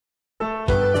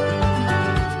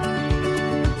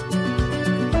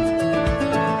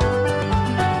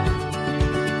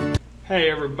Hey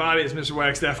everybody, it's Mr.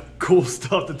 Wagstaff. Cool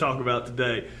stuff to talk about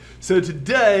today. So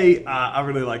today, I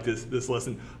really like this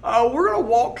lesson. We're going to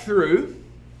walk through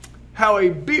how a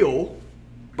bill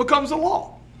becomes a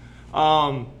law.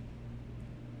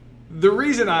 The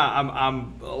reason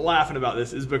I'm laughing about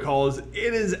this is because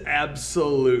it is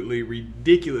absolutely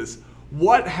ridiculous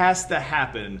what has to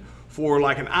happen for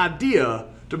like an idea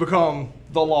to become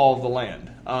the law of the land,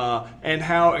 and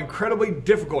how incredibly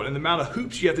difficult and the amount of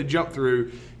hoops you have to jump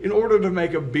through in order to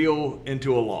make a bill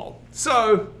into a law.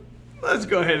 So let's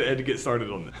go ahead and get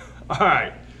started on this. All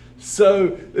right. So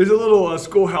there's a little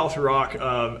Schoolhouse Rock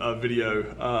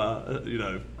video, you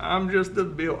know, I'm just a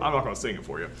bill. I'm not going to sing it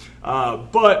for you,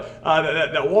 but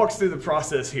that walks through the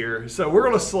process here. So we're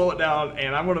going to slow it down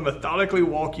and I'm going to methodically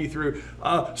walk you through,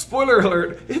 spoiler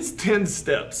alert, it's 10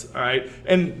 steps, all right?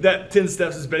 And that 10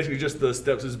 steps is basically just the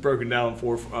steps is broken down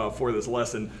for this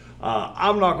lesson.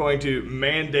 I'm not going to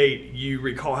mandate you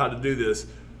recall how to do this,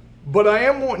 but I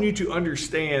am wanting you to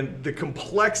understand the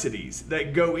complexities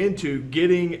that go into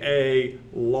getting a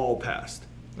law passed,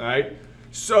 all right?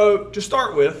 So to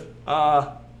start with,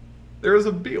 there is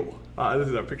a bill. This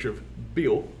is a picture of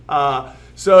bill.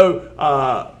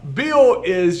 Bill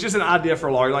is just an idea for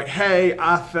a law. You're like, hey,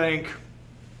 I think,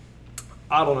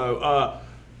 I don't know,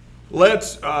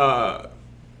 let's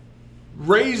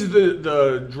raise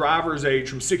the driver's age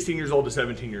from 16 years old to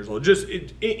 17 years old. Just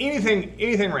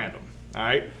anything random, all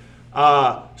right?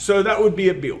 So that would be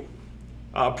a bill.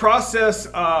 Process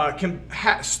can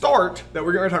start, that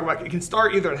we're going to talk about, it can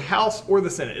start either in the House or the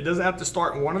Senate. It doesn't have to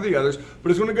start in one or the others, but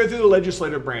it's going to go through the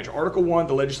legislative branch. Article 1,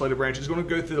 the legislative branch, is going to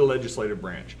go through the legislative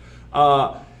branch.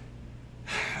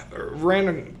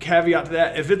 Random caveat to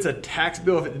that, if it's a tax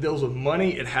bill, if it deals with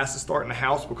money, it has to start in the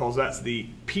House because that's the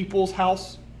people's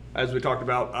house. As we talked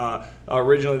about,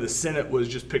 originally the Senate was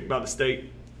just picked by the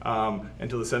state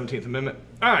until the 17th Amendment.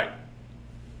 All right.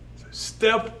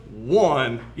 Step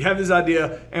one, you have this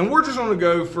idea, and we're just going to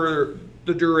go for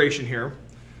the duration here,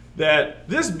 that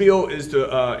this bill is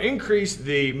to increase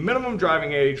the minimum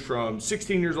driving age from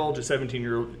 16 years old to 17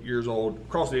 years old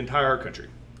across the entire country.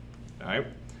 All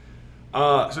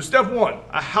right. So step one,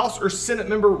 a House or Senate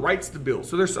member writes the bill.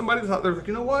 So there's somebody that's out there like,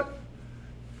 you know what?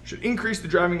 Should increase the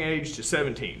driving age to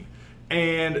 17.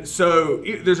 And so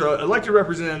there's an elected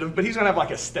representative, but he's going to have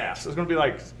like a staff. So it's going to be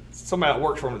like somebody that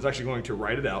works for him that's actually going to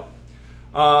write it out.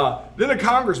 Then a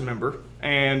Congress member,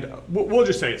 and we'll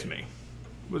just say it's me.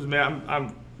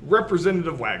 I'm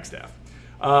Representative Wagstaff.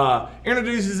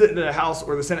 Introduces it into the House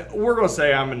or the Senate. We're going to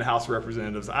say I'm in the House of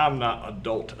Representatives. I'm not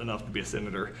adult enough to be a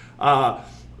senator. I'll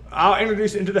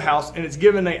introduce it into the House, and it's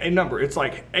given a number. It's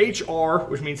like HR,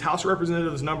 which means House of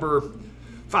Representatives number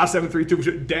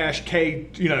 5732-K.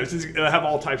 You know, it'll have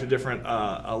all types of different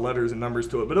letters and numbers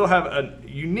to it, but it'll have a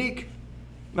unique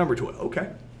number to it. Okay.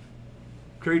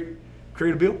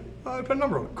 Create a bill, put a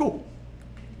number on it. Cool.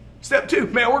 Step two,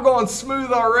 man, we're going smooth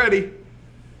already.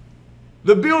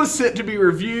 The bill is sent to be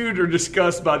reviewed or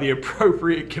discussed by the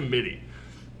appropriate committee.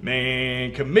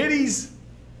 Man, committees,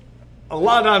 a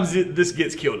lot of times this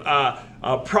gets killed.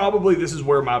 Probably this is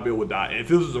where my bill would die. If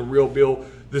this was a real bill,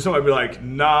 there's somebody be like,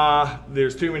 nah,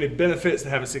 there's too many benefits to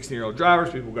having 16-year-old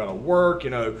drivers. People got to work, you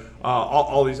know,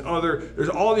 there's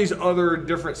all these other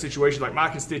different situations. Like my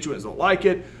constituents don't like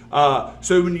it.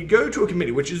 So when you go to a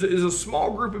committee, which is a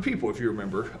small group of people, if you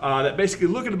remember, that basically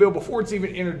look at the bill before it's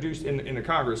even introduced into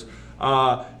Congress,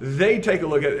 they take a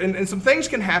look at it. And some things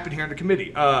can happen here in the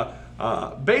committee.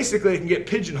 Basically, it can get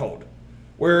pigeonholed,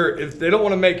 where if they don't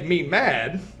want to make me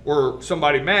mad or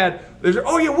somebody mad, they're like,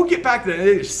 oh yeah, we'll get back to that. And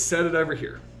they just set it over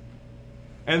here.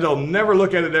 And they'll never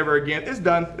look at it ever again. It's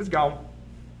done. It's gone.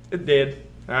 It's dead.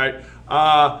 All right.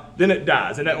 Then it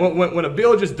dies. And that, when a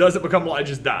bill just doesn't become law, it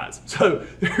just dies. So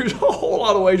there's a whole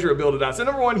lot of ways for a bill to die. So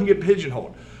number one, it can get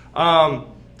pigeonholed.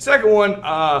 Second one,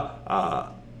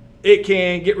 it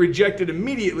can get rejected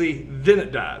immediately, then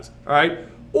it dies. All right.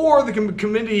 Or the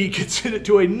committee can send it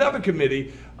to another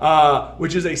committee,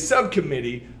 which is a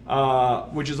subcommittee,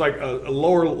 which is like a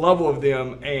lower level of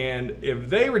them. And if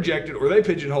they reject it or they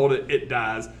pigeonhole it, it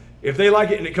dies. If they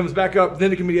like it and it comes back up, then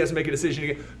the committee has to make a decision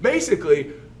again.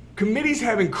 Basically, committees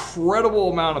have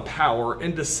incredible amount of power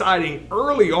in deciding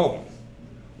early on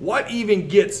what even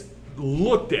gets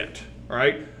looked at, all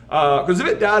right? Because if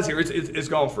it dies here, it's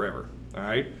gone forever, all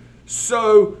right?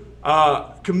 So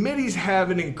committees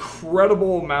have an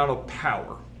incredible amount of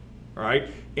power, all right?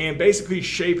 And basically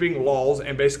shaping laws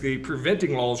and basically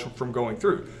preventing laws from going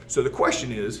through. So the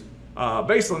question is,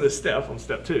 based on this step, on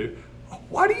step two,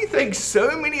 why do you think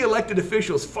so many elected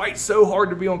officials fight so hard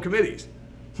to be on committees?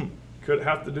 Could it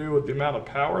have to do with the amount of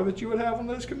power that you would have on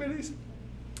those committees?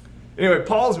 Anyway,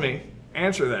 pause me,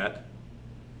 answer that,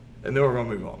 and then we're going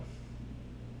to move on.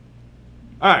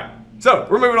 All right, so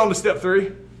we're moving on to step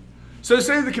 3. So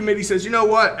say the committee says, you know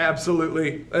what,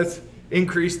 absolutely, let's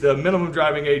increase the minimum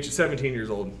driving age to 17 years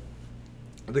old.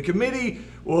 The committee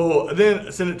will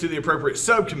then send it to the appropriate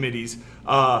subcommittees,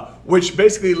 which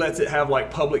basically lets it have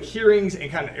like public hearings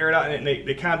and kind of air it out, and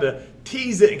they kind of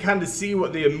tease it and kind of see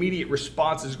what the immediate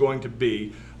response is going to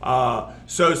be.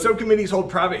 So subcommittees hold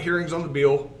private hearings on the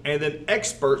bill, and then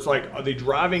experts, like the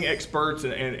driving experts,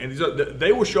 and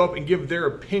they will show up and give their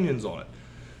opinions on it.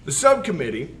 The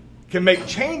subcommittee can make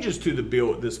changes to the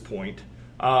bill at this point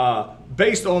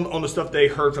based on the stuff they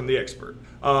heard from the expert.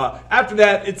 After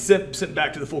that, it's sent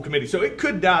back to the full committee. So it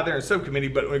could die there in subcommittee,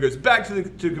 but when it goes back to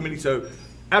the committee, so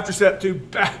after step 2,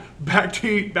 back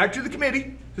to the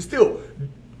committee. Still,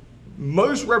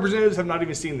 most representatives have not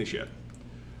even seen this yet.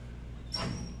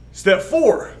 Step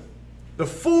 4, the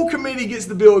full committee gets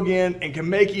the bill again and can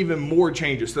make even more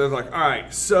changes. So they're like, all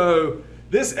right, so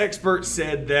this expert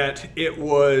said that it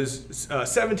was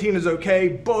 17 is okay,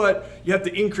 but you have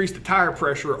to increase the tire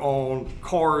pressure on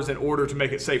cars in order to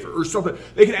make it safer or something.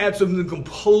 They can add something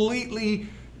completely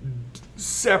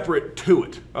separate to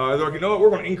it. They're like, you know what, we're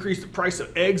going to increase the price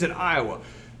of eggs in Iowa.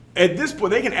 At this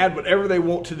point, they can add whatever they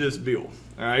want to this bill.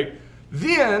 All right.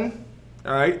 Then,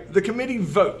 all right, the committee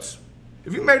votes.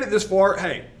 If you made it this far,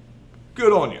 hey,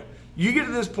 good on you. You get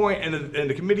to this point, and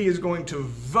the committee is going to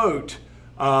vote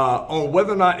on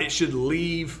whether or not it should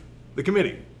leave the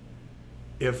committee.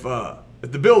 If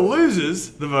the bill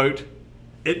loses the vote,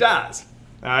 it dies.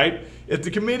 All right. If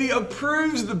the committee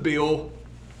approves the bill,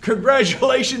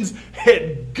 congratulations,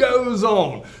 it goes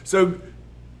on. So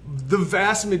the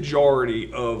vast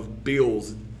majority of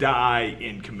bills die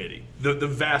in committee. The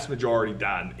vast majority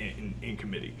die in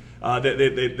committee.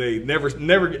 They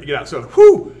never get out. So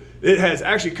whew, it has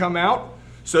actually come out.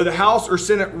 So the House or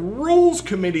Senate Rules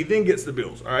Committee then gets the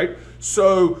bills. All right.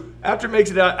 So after it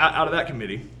makes it out of that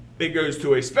committee, it goes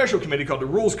to a special committee called the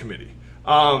Rules Committee.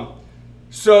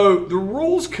 So the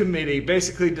Rules Committee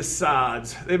basically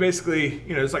decides. They basically,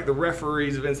 it's like the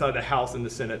referees of inside the House and the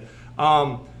Senate.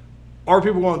 Are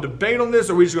people going to debate on this?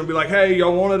 Or are we just going to be like, hey,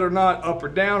 y'all want it or not, up or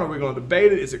down? Are we going to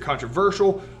debate it? Is it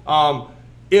controversial?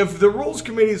 If the Rules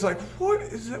Committee is like, what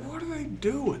is it? What are they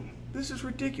doing? This is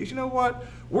ridiculous. You know what?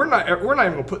 We're not even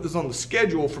going to put this on the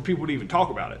schedule for people to even talk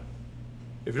about it.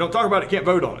 If you don't talk about it, you can't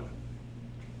vote on it.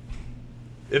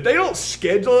 If they don't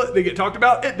schedule it, they get talked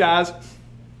about, it dies.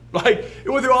 Like, it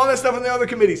went through all that stuff in the other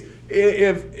committees.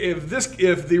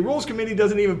 If the Rules Committee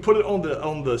doesn't even put it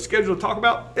on the schedule to talk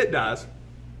about, it dies.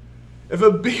 If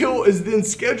a bill is then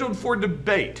scheduled for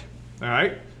debate, all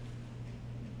right,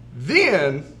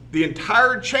 then the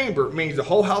entire chamber, means the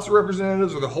whole House of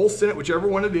Representatives or the whole Senate, whichever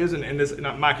one it is, and this, in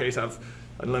my case,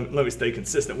 let me stay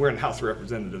consistent, we're in House of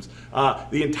Representatives.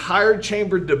 The entire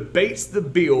chamber debates the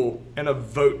bill and a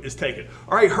vote is taken.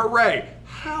 All right, hooray.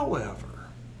 However,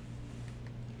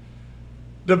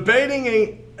 debating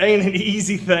ain't an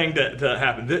easy thing to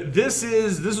happen. This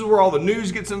is where all the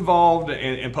news gets involved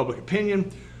and public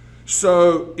opinion.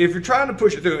 So if you're trying to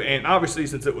push it through, and obviously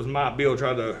since it was my bill,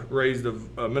 try to raise the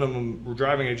minimum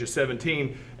driving age to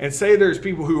 17, and say there's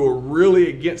people who are really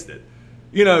against it.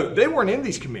 They weren't in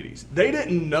these committees. They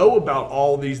didn't know about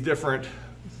all these different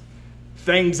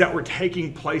things that were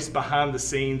taking place behind the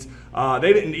scenes.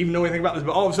 They didn't even know anything about this,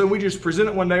 but all of a sudden we just present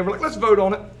it one day and we're like, let's vote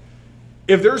on it.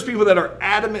 If there's people that are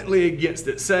adamantly against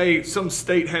it, say some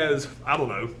state has, I don't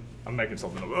know, I'm making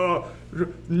something up,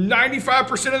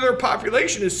 95% of their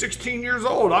population is 16 years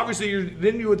old. Obviously,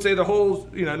 then you would say the whole,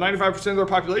 95% of their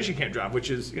population can't drive, which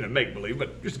is, make-believe,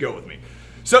 but just go with me.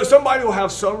 So somebody will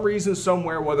have some reason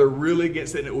somewhere where they're really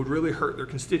against it and it would really hurt their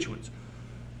constituents.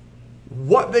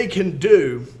 What they can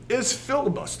do is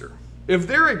filibuster. If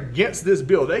they're against this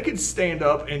bill, they could stand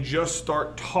up and just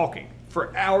start talking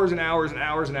for hours and hours and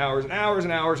hours and hours and hours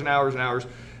and hours and hours and hours.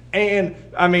 And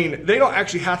I mean, they don't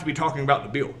actually have to be talking about the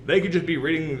bill. They could just be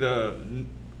reading the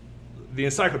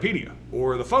encyclopedia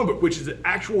or the phone book, which is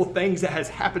actual things that has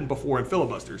happened before in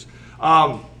filibusters.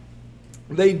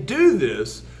 They do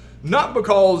this not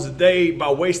because they,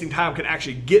 by wasting time, can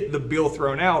actually get the bill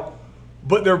thrown out,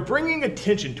 but they're bringing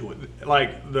attention to it.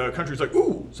 Like the country's like,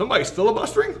 ooh, somebody's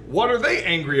filibustering? What are they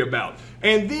angry about?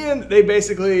 And then they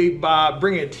basically, by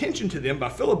bringing attention to them, by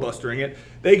filibustering it,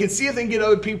 they can see if they can get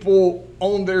other people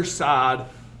on their side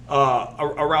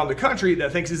around the country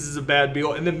that thinks this is a bad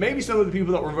bill. And then maybe some of the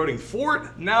people that were voting for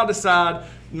it now decide,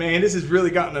 man, this has really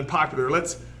gotten unpopular.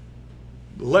 Let's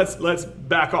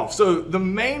back off. So the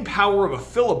main power of a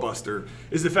filibuster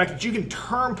is the fact that you can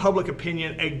turn public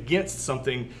opinion against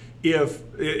something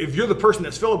if you're the person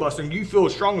that's filibustering, you feel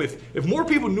strongly if more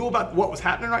people knew about what was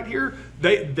happening right here,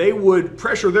 they would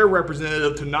pressure their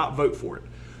representative to not vote for it.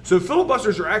 So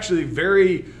filibusters are actually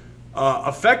very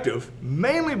effective,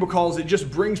 mainly because it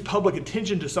just brings public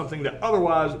attention to something that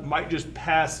otherwise might just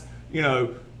pass,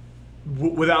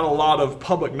 without a lot of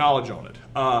public knowledge on it.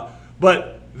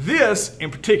 But this,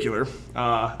 in particular, if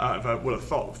I would have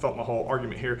thought my whole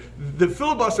argument here, the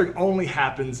filibustering only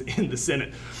happens in the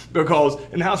Senate, because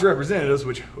in the House of Representatives,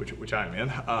 which I'm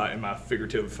in my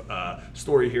figurative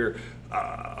story here,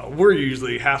 we're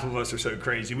usually, half of us are so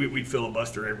crazy, we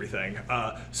filibuster everything.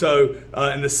 So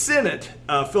in the Senate,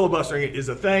 filibustering is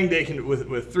a thing. They can,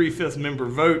 with 3/5 member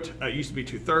vote, it used to be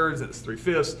 2/3, and it's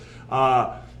 3/5.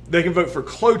 They can vote for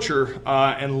cloture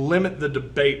and limit the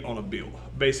debate on a bill.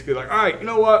 Basically like, all right, you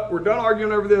know what? We're done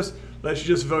arguing over this. Let's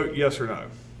just vote yes or no.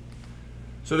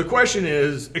 So the question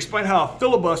is, explain how a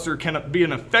filibuster can be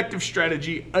an effective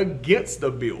strategy against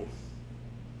the bill.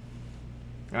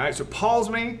 All right, so pause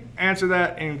me, answer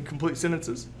that in complete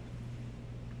sentences,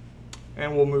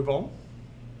 and we'll move on.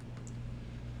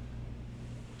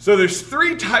 So there's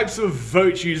 3 types of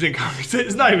votes used in Congress.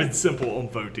 It's not even simple on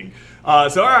voting.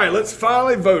 So all right, let's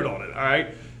finally vote on it, all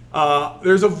right?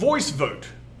 There's a voice vote.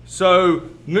 So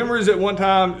members at one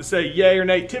time say yay or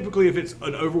nay. Typically, if it's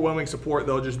an overwhelming support,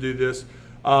 they'll just do this.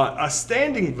 A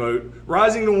standing vote,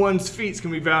 rising to one's feet,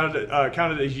 can be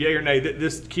counted as yay or nay.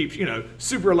 This keeps,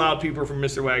 super loud people from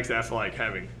Mr. Wagstaff like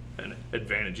having an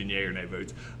advantage in yay or nay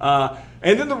votes.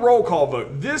 And then the roll call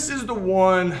vote. This is the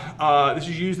one, this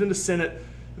is used in the Senate.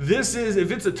 This is,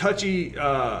 if it's a touchy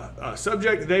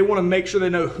subject, they want to make sure they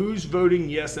know who's voting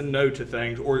yes and no to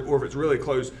things, or if it's really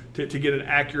close, to get an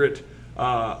accurate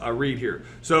read here.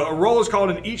 So a roll is called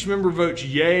and each member votes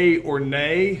yay or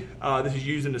nay. This is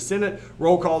used in the Senate.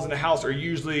 Roll calls in the House are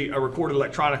usually recorded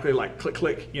electronically, like click,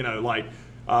 click,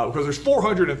 because there's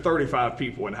 435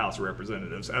 people in the House of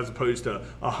Representatives as opposed to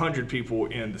 100 people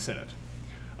in the Senate.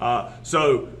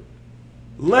 So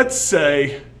let's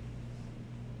say,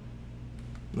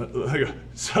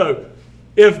 so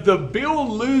if the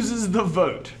bill loses the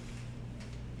vote,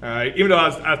 all right, even though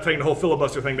I was taking the whole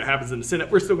filibuster thing that happens in the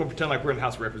Senate, we're still going to pretend like we're in the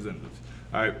House of Representatives.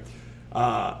 All right,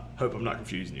 hope I'm not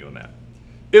confusing you on that.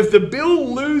 If the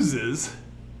bill loses,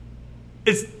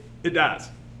 it dies.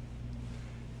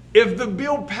 If the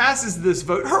bill passes this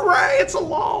vote, hooray, it's a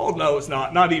law. No, it's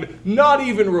not. Not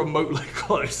even remotely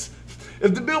close.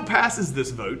 If the bill passes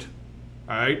this vote,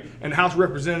 all right, and House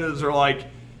Representatives are like,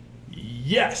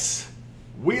 yes,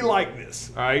 we like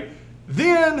this, all right,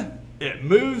 then it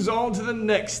moves on to the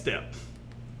next step,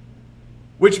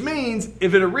 which means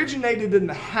if it originated in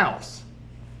the House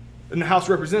of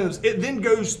Representatives, it then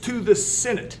goes to the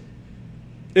Senate.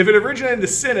 If it originated in the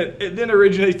Senate, it then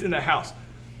originates in the House.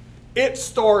 It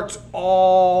starts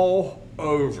all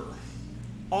over.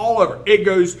 All over. It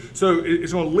goes, so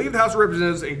it's going to leave the House of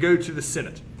Representatives and go to the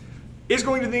Senate. It's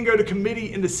going to then go to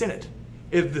committee in the Senate.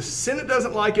 If the Senate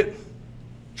doesn't like it,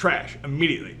 trash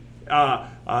immediately.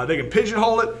 They can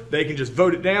pigeonhole it. They can just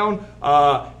vote it down.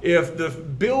 If the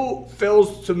bill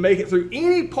fails to make it through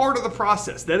any part of the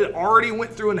process that it already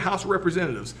went through in the House of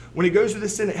Representatives, when it goes to the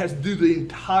Senate, it has to do the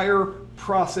entire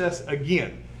process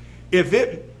again. If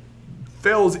it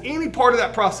fails any part of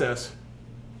that process,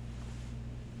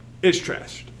 it's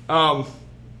trashed.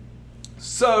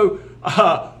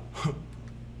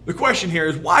 The question here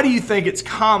is, why do you think it's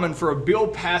common for a bill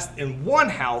passed in one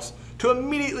house to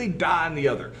immediately die in the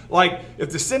other? Like,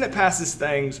 if the Senate passes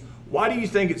things, why do you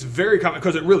think it's very common?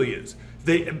 Because it really is.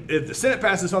 If the Senate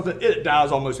passes something, it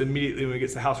dies almost immediately when it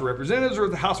gets to the House of Representatives, or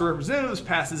if the House of Representatives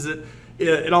passes it,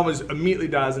 it almost immediately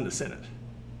dies in the Senate.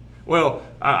 Well,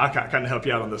 I kind of help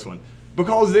you out on this one.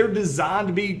 Because they're designed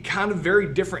to be kind of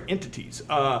very different entities.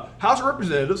 House of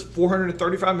Representatives,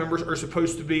 435 members, are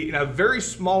supposed to be a very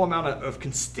small amount of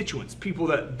constituents, people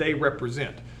that they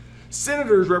represent.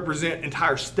 Senators represent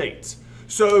entire states.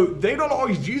 So they don't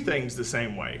always view things the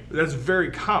same way. That's very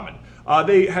common.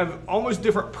 They have almost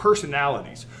different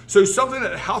personalities. So something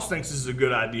that the House thinks is a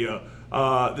good idea,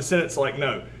 the Senate's like,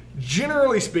 no.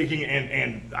 Generally speaking,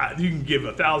 and you can give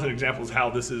 1,000 examples how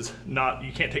this is not,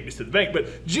 you can't take this to the bank,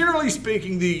 but generally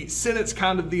speaking, the Senate's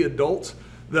kind of the adults.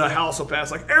 The House will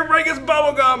pass like, everybody gets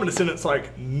bubble gum, and the Senate's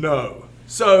like, no.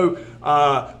 So,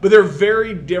 but they're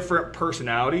very different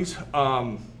personalities.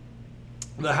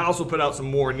 The House will put out some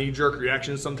more knee-jerk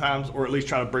reactions sometimes, or at least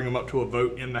try to bring them up to a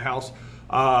vote in the House.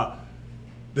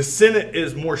 The Senate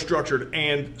is more structured,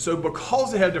 and so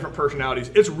because they have different personalities,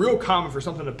 it's real common for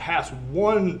something to pass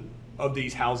one of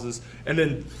these houses and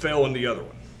then fail in the other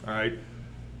one, all right?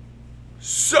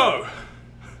 So,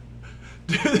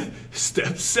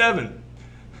 step 7,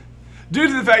 Due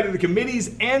to the fact that the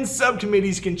committees and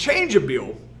subcommittees can change a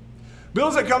bill,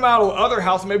 bills that come out of the other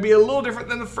house may be a little different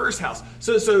than the first house.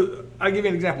 So I'll give you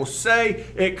an example. Say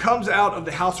it comes out of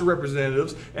the House of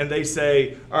Representatives and they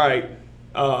say, all right,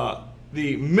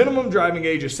 the minimum driving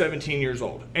age is 17 years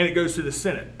old. And it goes to the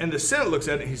Senate. And the Senate looks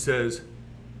at it and he says,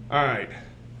 all right,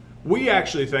 we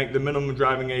actually think the minimum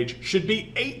driving age should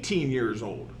be 18 years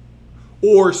old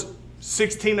or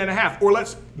 16 and a half. Or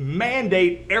let's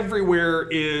mandate everywhere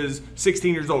is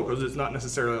 16 years old, because it's not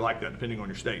necessarily like that depending on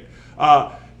your state.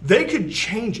 They could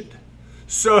change it.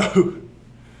 So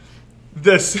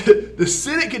the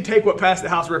Senate could take what passed the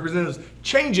House of Representatives,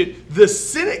 change it. The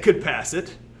Senate could pass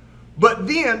it. But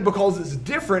then, because it's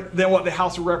different than what the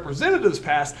House of Representatives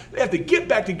passed, they have to get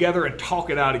back together and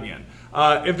talk it out again.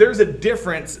 If there's a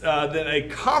difference, then a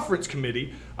conference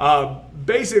committee,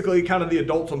 basically kind of the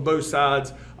adults on both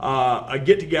sides,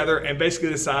 get together and basically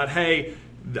decide, hey,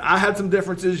 I had some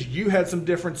differences, you had some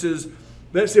differences,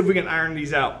 let's see if we can iron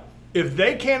these out. If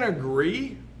they can't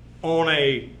agree on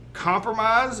a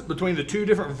compromise between the two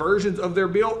different versions of their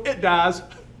bill, it dies.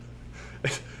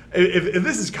 If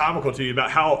this is comical to you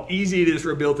about how easy it is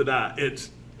for a bill to die, it's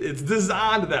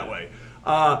designed that way.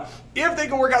 If they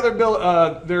can work out their bill,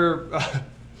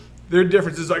 their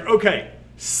differences, like, okay,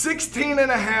 16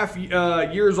 and a half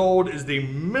years old is the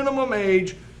minimum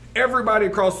age. Everybody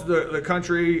across the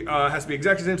country has to be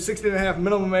exactly the same. 16 and a half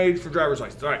minimum age for driver's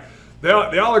license. All right, they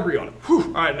all agree on it. Whew.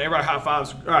 All right, and everybody high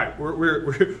fives. All right,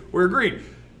 we're agreed.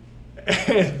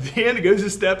 And then it goes to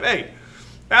step 8.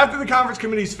 After the conference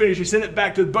committee is finished, you send it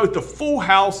back to both the full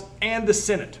House and the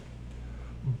Senate.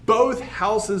 Both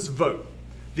houses vote.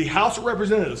 The House of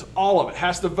Representatives, all of it,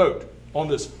 has to vote on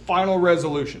this final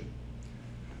resolution.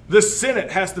 The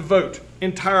Senate has to vote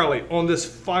entirely on this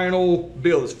final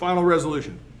bill, this final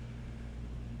resolution.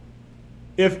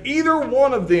 If either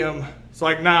one of them is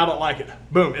like, nah, I don't like it,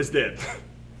 boom, it's dead.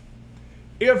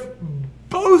 If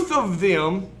both of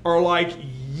them are like,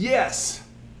 yes,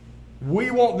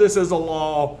 we want this as a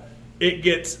law, it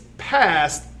gets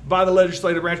passed by the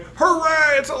legislative branch.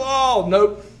 Hooray, it's a law.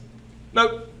 Nope.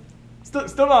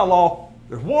 Still not a law.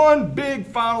 There's one big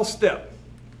final step.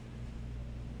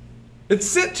 It's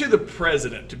sent to the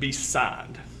president to be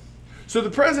signed. So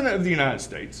the president of the United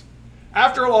States,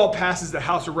 after a law passes the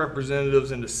House of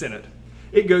Representatives and the Senate,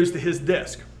 it goes to his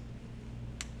desk.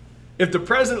 If the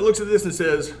president looks at this and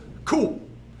says, cool,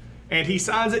 and he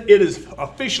signs it, it is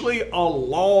officially a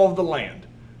law of the land.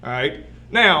 All right.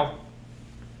 Now,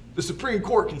 the Supreme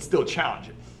Court can still challenge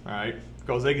it. All right,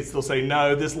 because they can still say,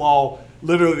 no, this law,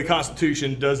 literally the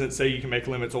Constitution doesn't say you can make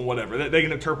limits on whatever. They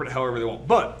can interpret it however they want.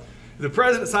 But if the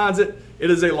president signs it,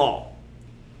 it is a law.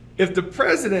 If the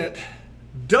president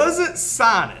doesn't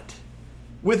sign it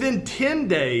within 10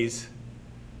 days,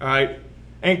 all right,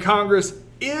 and Congress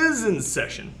is in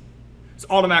session, it's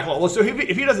automatic law. Well, so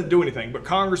if he doesn't do anything, but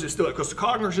Congress is still, because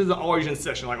Congress isn't always in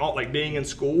session, like being in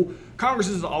school, Congress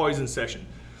isn't always in session.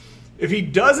 If he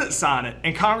doesn't sign it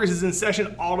and Congress is in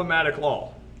session, automatic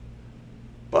law.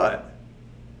 But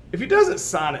if he doesn't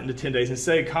sign it into 10 days and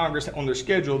say Congress on their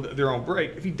schedule, they're on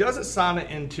break, if he doesn't sign it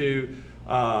into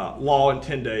law in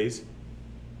 10 days,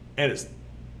 and it's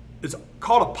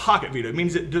called a pocket veto, it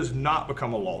means it does not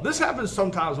become a law. This happens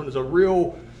sometimes when it's a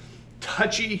real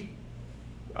touchy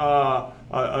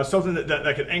something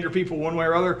that can anger people one way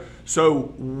or other.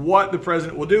 So what the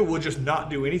president will do will just not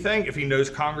do anything if he knows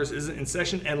Congress isn't in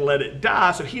session and let it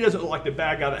die, so he doesn't look like the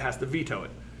bad guy that has to veto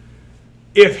it.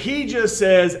 If he just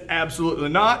says, absolutely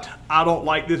not, I don't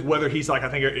like this, whether he's like, I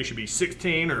think it should be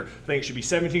 16 or I think it should be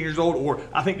 17 years old, or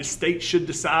I think the state should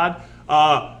decide,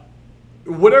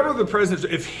 whatever the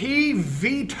president, if he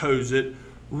vetoes it,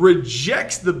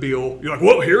 rejects the bill, you're like,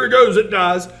 well, here it goes, it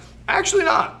dies. Actually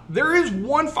not. There is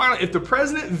one final, if the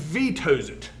president vetoes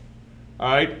it, all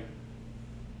right,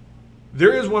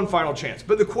 there is one final chance.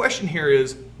 But the question here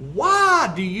is,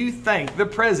 why do you think the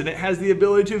president has the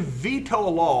ability to veto a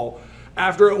law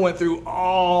after it went through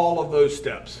all of those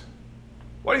steps?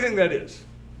 Why do you think that is?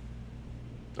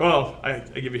 Well, I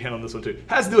give you a hint on this one too. It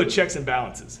has to do with checks and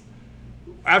balances.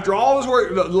 After all this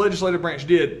work the legislative branch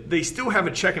did, they still have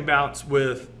a check and balance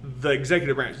with the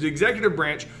executive branch. The executive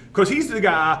branch, because he's the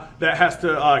guy that has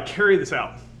to carry this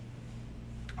out.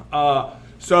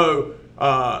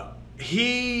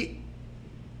 He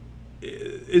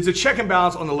is a check and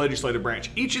balance on the legislative branch.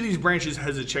 Each of these branches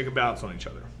has a check and balance on each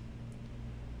other.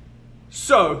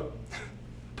 So,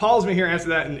 pause me here, answer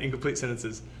that in complete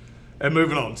sentences, and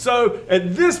moving on. So,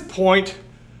 at this point,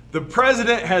 the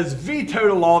president has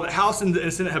vetoed a law that House and the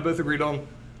Senate have both agreed on.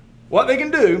 What they can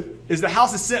do is the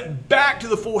House is sent back to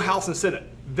the full House and Senate.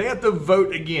 They have to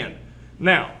vote again.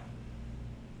 Now,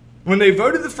 When they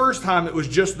voted the first time, it was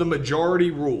just the majority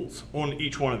rules on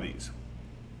each one of these.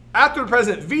 After the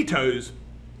president vetoes,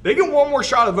 they get one more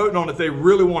shot of voting on it if they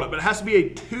really want it, but it has to be a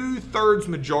 2/3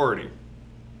 majority.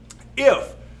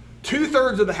 If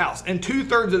 2/3 of the House and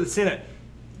 2/3 of the Senate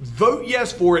vote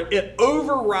yes for it, it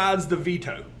overrides the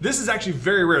veto. This is actually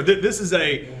very rare. This is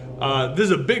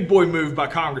a big boy move by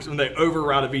Congress when they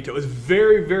override a veto. It's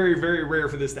very, very, very rare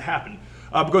for this to happen.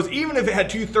 Because even if it had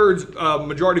 2/3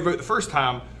 majority vote the first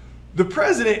time, the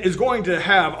president is going to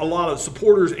have a lot of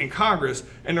supporters in Congress,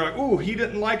 and they're like, "Ooh, he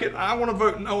didn't like it. I want to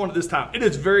vote no on it this time." It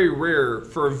is very rare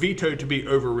for a veto to be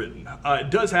overridden. It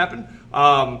does happen,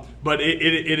 but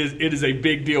it is a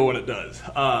big deal when it does.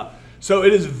 So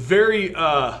it is very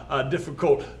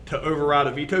difficult to override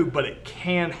a veto, but it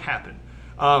can happen.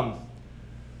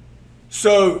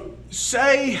 So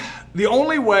say the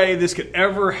only way this could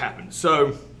ever happen,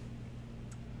 so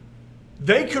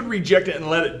they could reject it and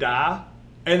let it die,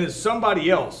 and then somebody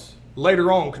else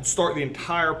later on could start the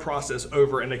entire process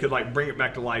over, and they could like bring it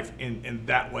back to life in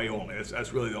that way only.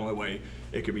 That's really the only way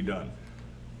it could be done.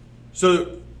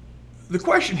 So the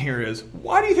question here is,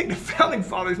 why do you think the Founding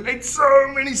Fathers made so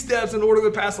many steps in order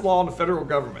to pass a law in the federal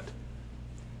government?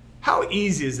 How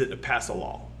easy is it to pass a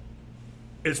law?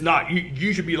 It's not.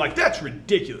 You should be like, that's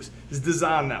ridiculous. It's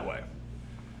designed that way.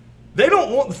 They don't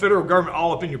want the federal government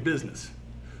all up in your business.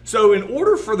 So in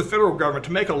order for the federal government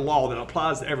to make a law that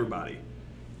applies to everybody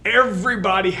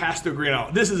has to agree on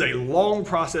it. This is a long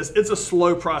process. It's a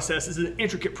slow process. It's an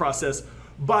intricate process.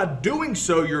 By doing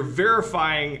so, you're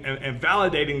verifying and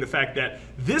validating the fact that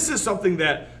this is something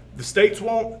that the states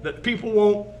want, that the people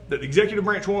want, that the executive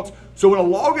branch wants. So when a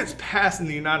law gets passed in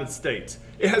the United States,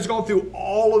 it has gone through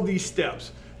all of these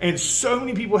steps. And so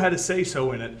many people had to say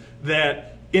so in it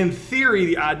that, in theory,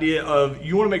 the idea of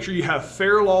you want to make sure you have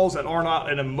fair laws that are not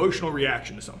an emotional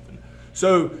reaction to something.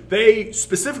 So they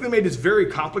specifically made this very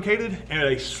complicated and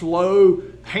a slow,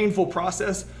 painful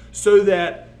process so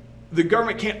that the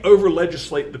government can't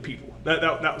over-legislate the people. That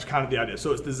was kind of the idea.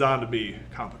 So it's designed to be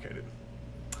complicated.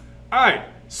 All right,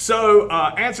 so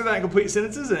answer that in complete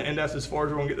sentences, and that's as far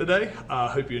as we're going to get today. I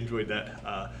hope you enjoyed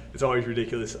that. It's always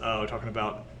ridiculous talking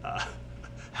about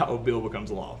how a bill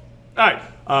becomes a law. All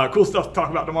right, cool stuff to talk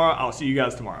about tomorrow. I'll see you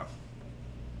guys tomorrow.